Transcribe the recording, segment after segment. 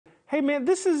hey, man,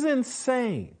 this is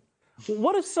insane.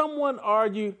 What if someone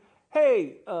argued,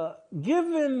 hey,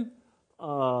 given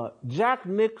Jack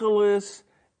Nicklaus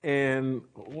and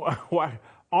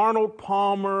Arnold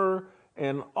Palmer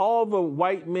and all the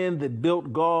white men that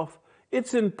built golf,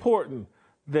 it's important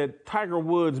that Tiger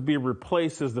Woods be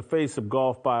replaced as the face of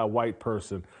golf by a white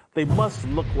person. They must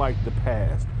look like the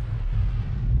past.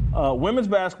 Women's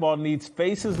basketball needs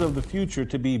faces of the future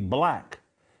to be black.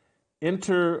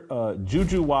 Enter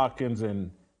Juju Watkins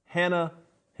and Hannah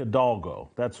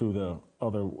Hidalgo. That's who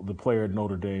the player at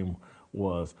Notre Dame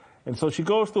was. And so she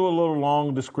goes through a little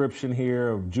long description here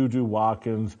of Juju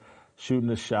Watkins shooting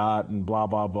a shot and blah,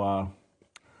 blah, blah.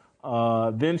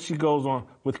 Then she goes on,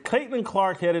 with Caitlin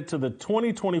Clark headed to the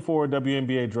 2024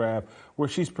 WNBA draft, where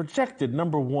she's projected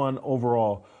 #1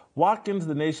 overall. Watkins,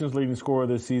 the nation's leading scorer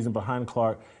this season behind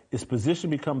Clark, is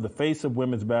positioned to become the face of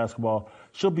women's basketball.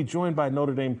 She'll be joined by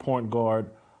Notre Dame point guard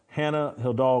Hannah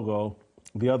Hidalgo,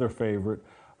 the other favorite.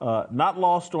 Not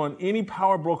lost on any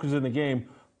power brokers in the game,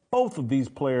 both of these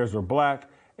players are black,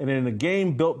 and in a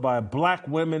game built by black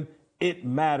women, it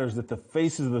matters that the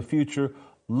faces of the future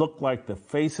look like the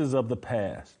faces of the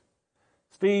past.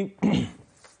 Steve, and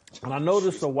I know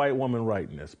this is a white woman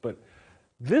writing this, but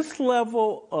this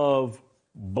level of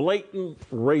blatant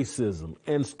racism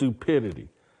and stupidity,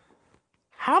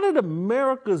 how did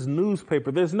America's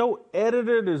newspaper, there's no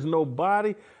editor, there's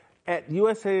nobody at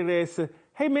USA Today say,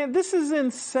 hey, man, this is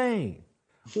insane.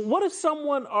 What if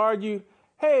someone argued,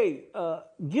 hey,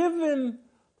 given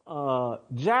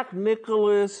Jack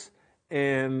Nicklaus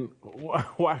and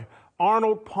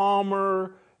Arnold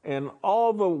Palmer and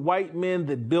all the white men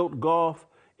that built golf,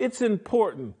 it's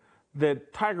important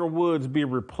that Tiger Woods be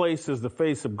replaced as the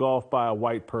face of golf by a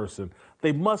white person.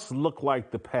 They must look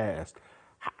like the past.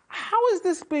 How is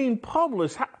this being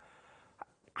published?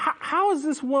 How is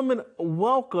this woman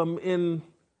welcome in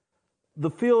the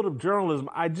field of journalism?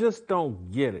 I just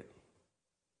don't get it.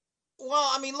 Well,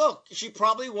 I mean, look, she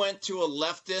probably went to a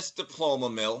leftist diploma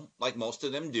mill, like most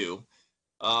of them do.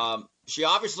 She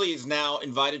obviously is now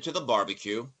invited to the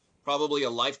barbecue, probably a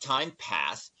lifetime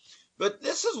pass. But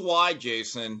this is why,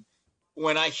 Jason,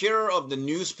 when I hear of the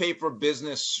newspaper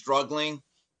business struggling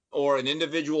or an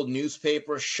individual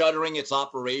newspaper shuttering its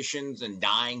operations and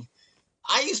dying,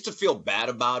 I used to feel bad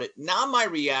about it. Now my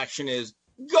reaction is,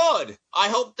 good. I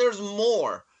hope there's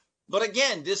more. But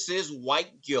again, this is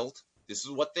white guilt. This is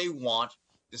what they want.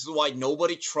 This is why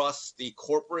nobody trusts the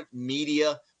corporate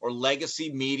media or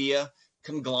legacy media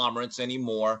conglomerates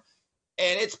anymore.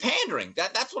 And it's pandering.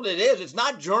 That's what it is. It's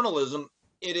not journalism.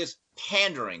 It is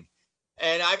pandering.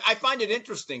 And I find it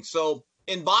interesting. So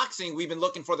in boxing, we've been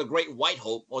looking for the great white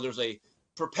hope, or there's a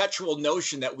perpetual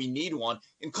notion that we need one.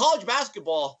 In college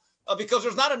basketball, because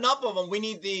there's not enough of them, we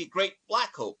need the great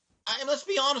black hope. And let's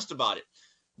be honest about it.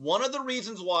 One of the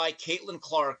reasons why Caitlin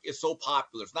Clark is so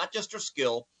popular, it's not just her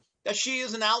skill, that she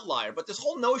is an outlier, but this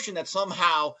whole notion that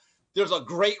somehow there's a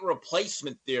great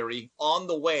replacement theory on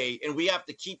the way and we have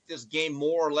to keep this game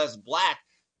more or less black.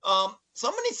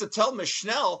 Someone needs to tell Ms.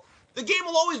 Schnell the game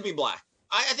will always be black.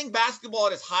 I think basketball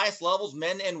at its highest levels,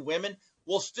 men and women,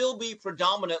 will still be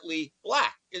predominantly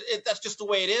black. That's just the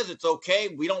way it is. It's okay.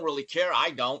 We don't really care. I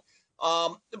don't.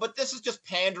 But this is just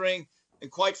pandering. And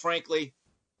quite frankly,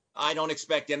 I don't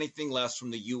expect anything less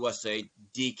from the USA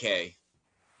DK.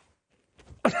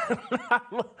 I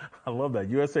love that.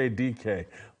 USA DK.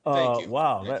 Thank you.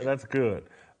 Wow, Thank you. That's good.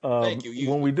 Thank you.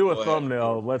 When we do a go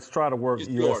thumbnail, ahead. let's try to work It's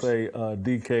USA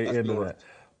DK That's into yours.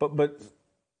 that. But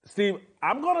Steve,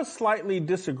 I'm going to slightly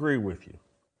disagree with you.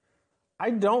 I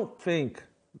don't think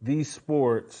these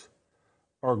sports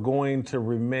are going to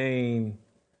remain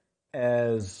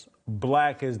as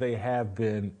black as they have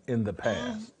been in the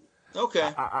past.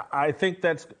 Okay. I think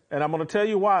that's, and I'm going to tell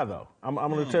you why, though. I'm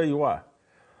going to tell you why.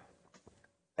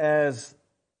 As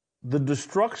the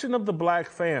destruction of the black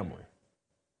family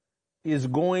is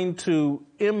going to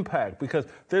impact, because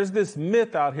there's this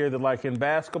myth out here that, like in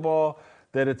basketball,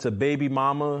 that it's a baby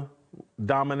mama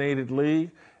dominated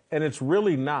league, and it's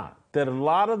really not. That a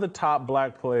lot of the top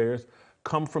black players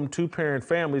come from two-parent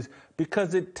families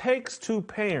because it takes two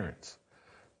parents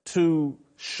to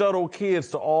shuttle kids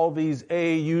to all these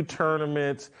AAU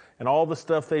tournaments and all the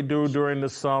stuff they do during the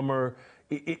summer.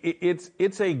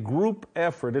 It's a group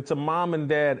effort. It's a mom and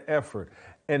dad effort.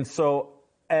 And so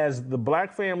as the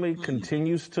black family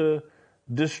continues to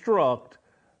destruct,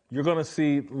 you're going to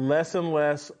see less and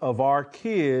less of our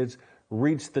kids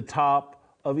reach the top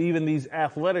of even these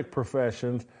athletic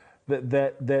professions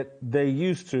that they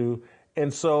used to.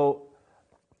 And so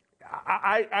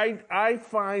I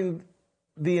find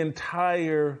the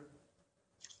entire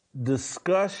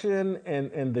discussion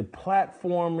and the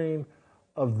platforming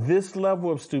of this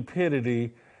level of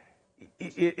stupidity,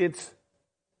 it's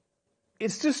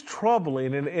just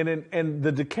troubling. And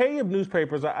the decay of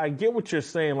newspapers, I get what you're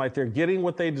saying, like they're getting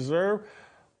what they deserve,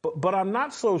 but I'm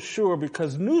not so sure,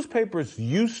 because newspapers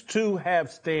used to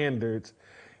have standards,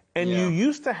 and you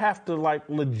used to have to like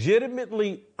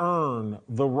legitimately earn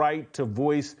the right to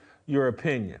voice your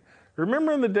opinion.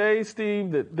 Remember in the day,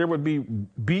 Steve, that there would be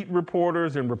beat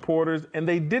reporters and reporters, and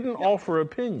they didn't offer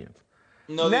opinions.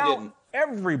 No, now, they didn't.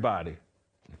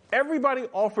 Everybody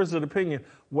offers an opinion,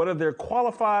 whether they're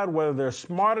qualified, whether they're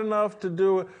smart enough to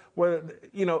do it, whether,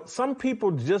 some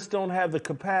people just don't have the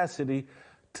capacity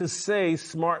to say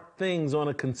smart things on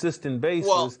a consistent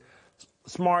basis,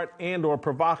 smart and or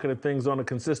provocative things on a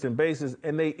consistent basis,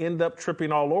 and they end up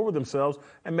tripping all over themselves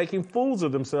and making fools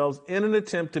of themselves in an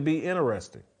attempt to be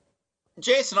interesting.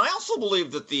 Jason, I also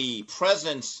believe that the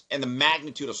presence and the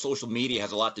magnitude of social media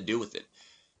has a lot to do with it.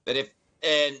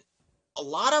 And a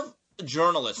lot of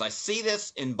journalists, I see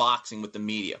this in boxing with the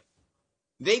media,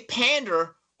 they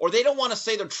pander, or they don't want to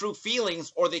say their true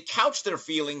feelings, or they couch their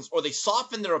feelings, or they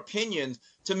soften their opinions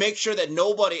to make sure that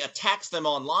nobody attacks them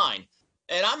online.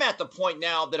 And I'm at the point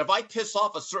now that if I piss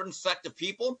off a certain sect of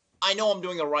people, I know I'm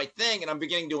doing the right thing and I'm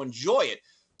beginning to enjoy it.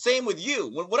 Same with you.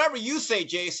 Whatever you say,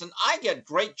 Jason, I get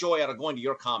great joy out of going to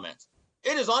your comments.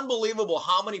 It is unbelievable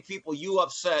how many people you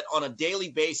upset on a daily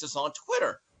basis on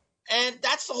Twitter. And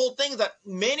that's the whole thing, that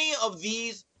many of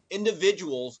these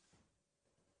individuals,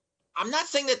 I'm not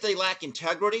saying that they lack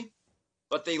integrity,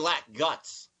 but they lack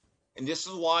guts. And this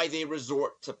is why they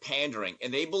resort to pandering.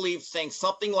 And they believe saying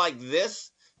something like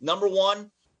this, number one,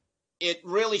 it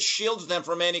really shields them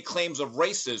from any claims of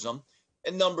racism.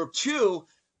 And number two,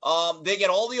 they get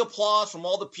all the applause from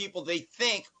all the people they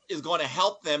think is going to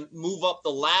help them move up the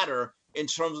ladder in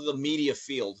terms of the media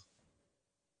field.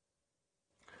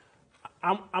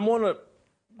 I'm going to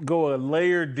go a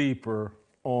layer deeper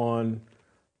on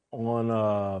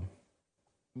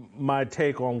my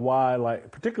take on why, like,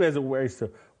 particularly as it relates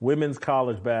to women's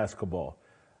college basketball.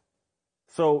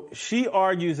 So she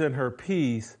argues in her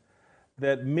piece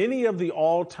that many of the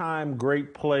all-time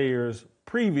great players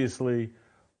previously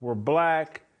were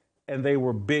black, and they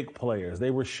were big players.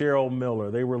 They were Cheryl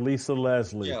Miller. They were Lisa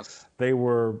Leslie. Yes. They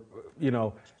were,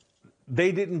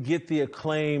 they didn't get the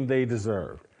acclaim they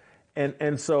deserved. And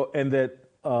that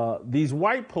these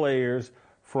white players,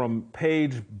 from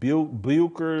Paige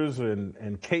Buchers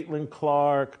and Caitlin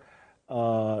Clark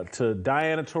to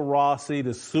Diana Taurasi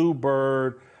to Sue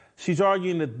Bird, she's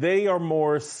arguing that they are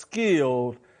more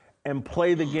skilled and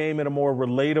play the game in a more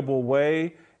relatable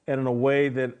way and in a way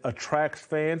that attracts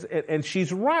fans. And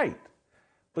she's right.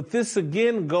 But this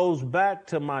again goes back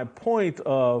to my point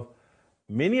of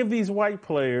many of these white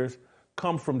players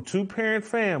come from two-parent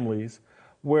families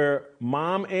where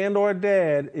mom and or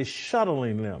dad is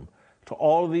shuttling them to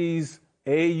all these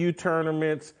AAU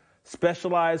tournaments,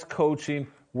 specialized coaching,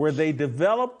 where they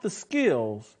develop the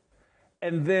skills.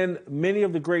 And then many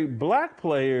of the great black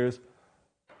players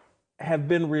have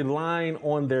been relying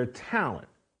on their talent.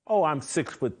 Oh, I'm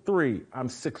 6'3", I'm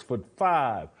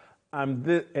 6'5", I'm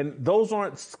this, and those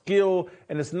aren't skill,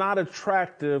 and it's not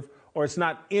attractive or it's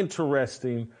not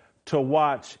interesting to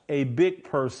watch a big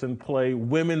person play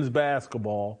women's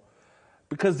basketball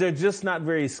because they're just not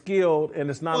very skilled, and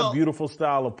it's not a beautiful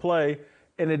style of play,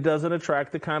 and it doesn't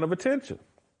attract the kind of attention.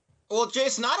 Well,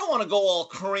 Jason, I don't want to go all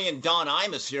Korean Don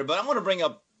Imus here, but I want to bring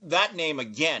up that name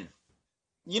again.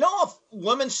 You know, a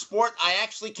women's sport I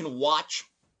actually can watch,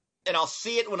 and I'll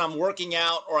see it when I'm working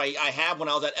out, or I have when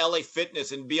I was at LA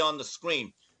Fitness and be on the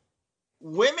screen.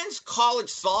 Women's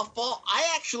college softball,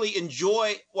 I actually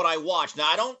enjoy what I watch.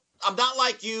 Now, I'm not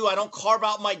like you. I don't carve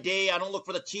out my day. I don't look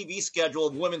for the TV schedule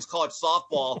of women's college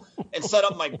softball and set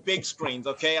up my big screens,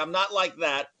 okay? I'm not like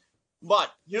that.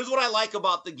 But here's what I like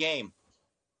about the game.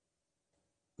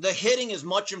 The hitting is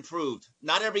much improved.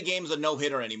 Not every game is a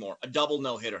no-hitter anymore, a double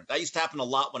no-hitter. That used to happen a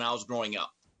lot when I was growing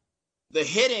up. The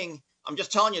hitting, I'm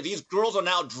just telling you, these girls are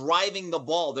now driving the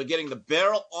ball. They're getting the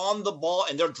barrel on the ball,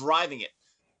 and they're driving it.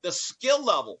 The skill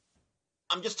level,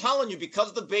 I'm just telling you,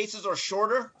 because the bases are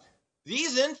shorter,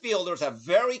 these infielders have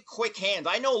very quick hands.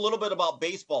 I know a little bit about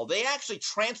baseball. They actually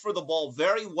transfer the ball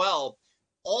very well.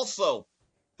 Also,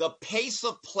 the pace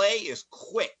of play is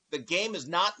quick. The game is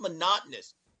not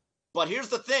monotonous. But here's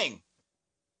the thing.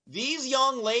 These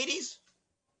young ladies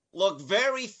look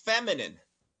very feminine.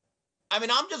 I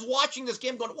mean, I'm just watching this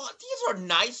game going, wow, these are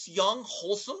nice, young,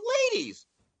 wholesome ladies.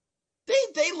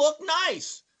 They look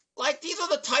nice. Like, these are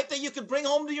the type that you could bring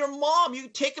home to your mom. You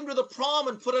take them to the prom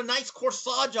and put a nice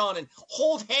corsage on and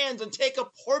hold hands and take a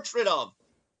portrait of.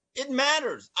 It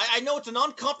matters. I know it's an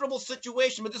uncomfortable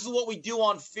situation, but this is what we do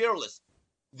on Fearless.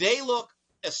 They look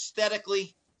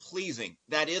aesthetically pleasing.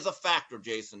 That is a factor,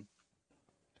 Jason.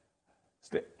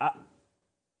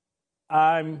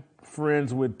 I'm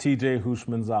friends with TJ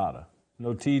Houshmandzadeh.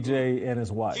 No, TJ and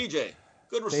his wife. TJ,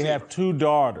 good receiver. They have two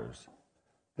daughters.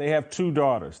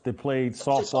 They played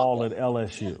softball at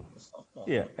LSU.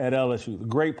 Yeah, at LSU.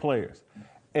 Great players.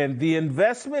 And the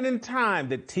investment in time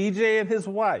that TJ and his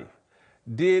wife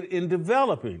did in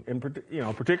developing, and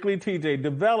particularly TJ,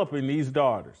 developing these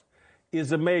daughters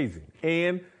is amazing.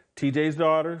 And TJ's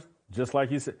daughters, just like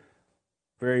you said,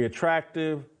 very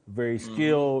attractive, very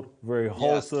skilled, very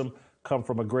wholesome, come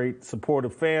from a great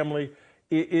supportive family.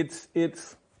 These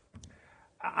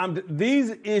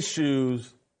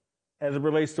issues, as it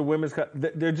relates to women's,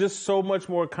 they're just so much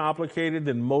more complicated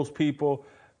than most people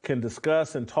can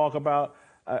discuss and talk about.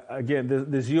 Again,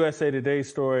 this USA Today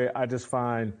story I just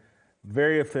find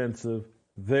very offensive,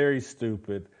 very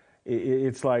stupid.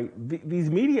 It's like these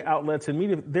media outlets and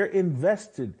media, they're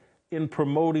invested in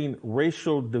promoting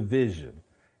racial division.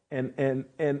 And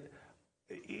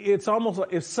it's almost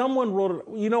like if someone wrote it,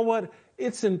 you know what?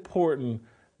 It's important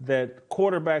that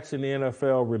quarterbacks in the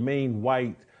NFL remain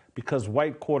white because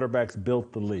white quarterbacks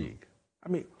built the league. I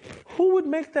mean, who would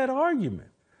make that argument?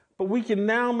 But we can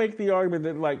now make the argument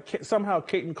that like somehow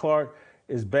Caitlin Clark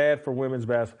is bad for women's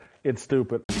basketball. It's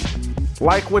stupid.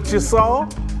 Like what you saw?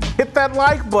 Hit that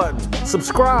like button,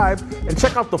 subscribe, and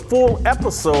check out the full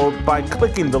episode by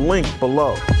clicking the link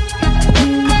below.